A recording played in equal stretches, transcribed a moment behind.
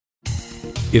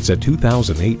It's a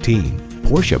 2018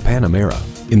 Porsche Panamera.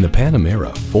 In the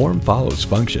Panamera, form follows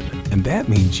function, and that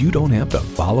means you don't have to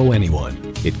follow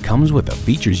anyone. It comes with the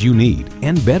features you need,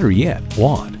 and better yet,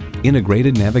 want.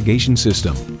 Integrated navigation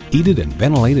system, heated and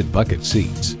ventilated bucket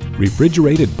seats,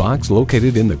 refrigerated box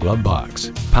located in the glove box,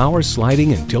 power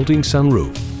sliding and tilting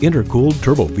sunroof, intercooled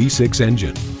turbo V6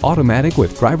 engine, automatic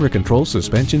with driver control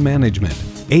suspension management,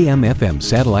 AM/FM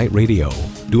satellite radio,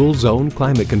 dual zone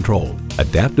climate control,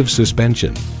 adaptive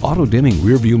suspension, auto dimming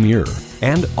rear view mirror,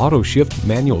 and auto shift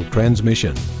manual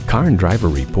transmission. Car and Driver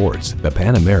reports the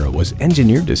Panamera was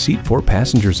engineered to seat 4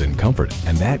 passengers in comfort,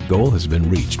 and that goal has been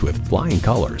reached with flying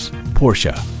colors.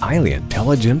 Porsche, highly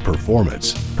intelligent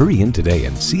performance. Hurry in today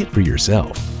and see it for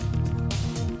yourself.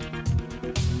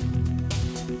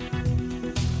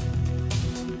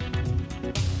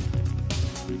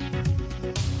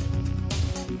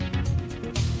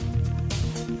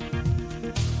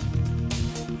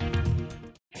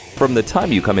 From the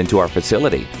time you come into our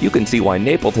facility, you can see why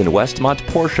Napleton Westmont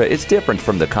Porsche is different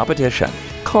from the competition.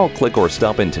 Call, click, or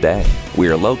stop in today. We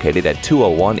are located at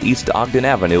 201 East Ogden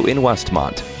Avenue in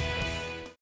Westmont.